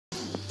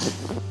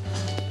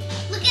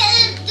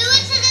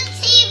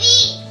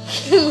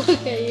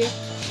Look at you.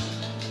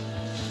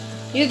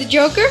 You're the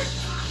Joker?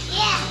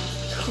 Yeah.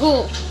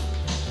 Cool.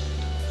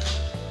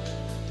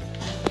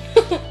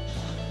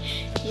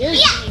 You're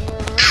Yeah.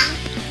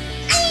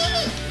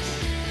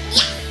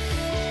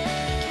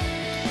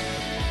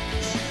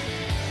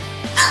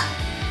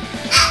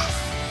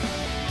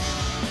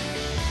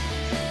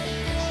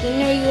 Didn't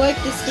know you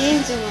liked this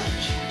game so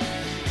much.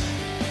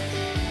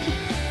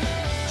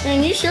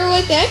 Man, you sure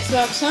like the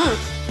Xbox, huh?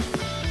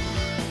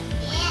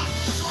 Yeah.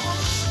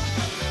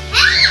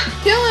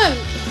 Kill him!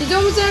 He's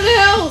almost out of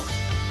health!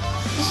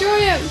 Destroy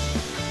him!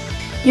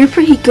 You're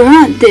pretty good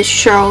at this,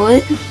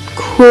 Charlotte.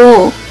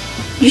 Cool.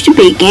 You should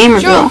be a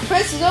gamer, girl. Charlotte,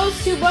 press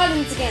those two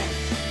buttons again.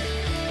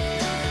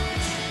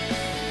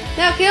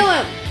 Now kill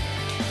him!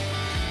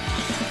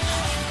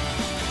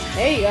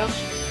 There you go.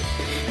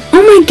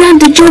 Oh my god,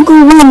 the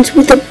Joker wins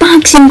with a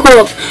boxing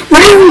glove.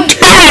 Round 2!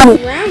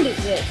 What round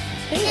is it?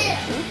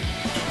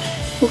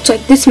 Looks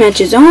like this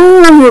match is all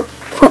over,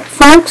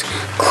 folks.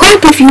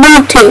 Clap if you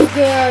want to.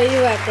 Girl,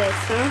 you at this,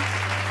 huh?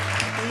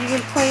 Have you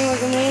been playing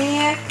like a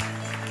maniac?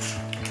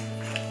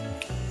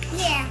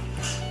 Yeah.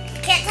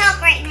 Can't talk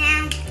right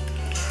now.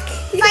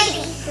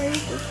 Fighting.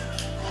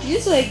 You're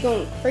just like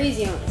going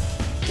crazy on it.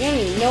 You don't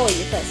even know what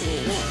you're pressing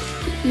anymore.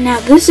 Now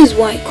this is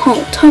what I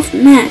call a tough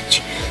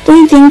match.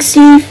 Don't you think,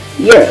 Steve?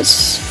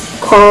 Yes.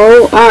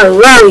 Carl, I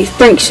really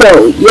think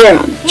so.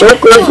 Yeah,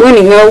 Joker is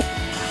winning though.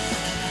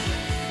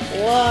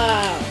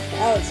 Wow,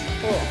 that was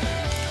cool.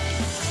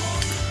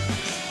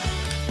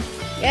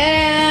 Get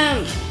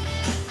him!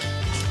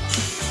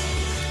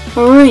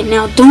 Alright,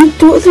 now don't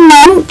throw them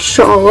out,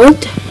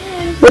 Charlotte.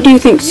 What do you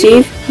think,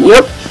 Steve?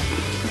 Yep.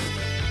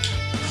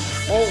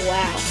 Oh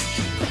wow.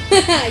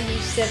 You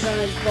stepped on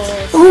his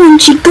balls. Oh,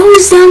 and she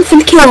goes down for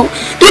the kill.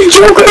 The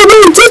Joker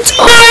wins. It's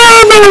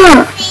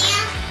over!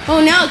 Oh,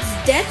 now it's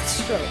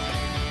Deathstroke.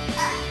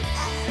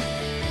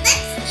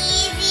 That's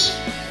easy.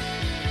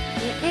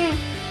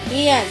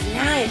 He has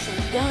knives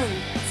and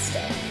guns and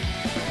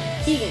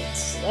stuff. He can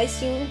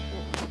slice you.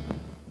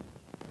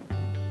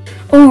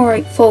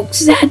 Alright, folks,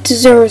 that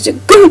deserves a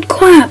good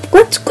clap.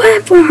 Let's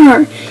clap for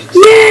her.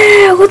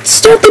 Yeah, let's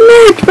start the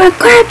match by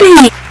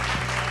clapping.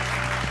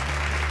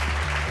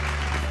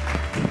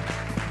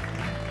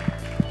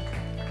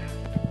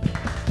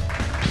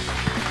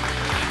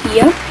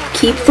 Yep,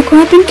 keep the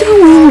clapping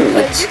going.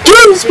 Let's do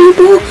this,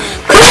 people.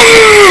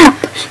 Clap!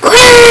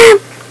 Clap!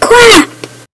 Clap!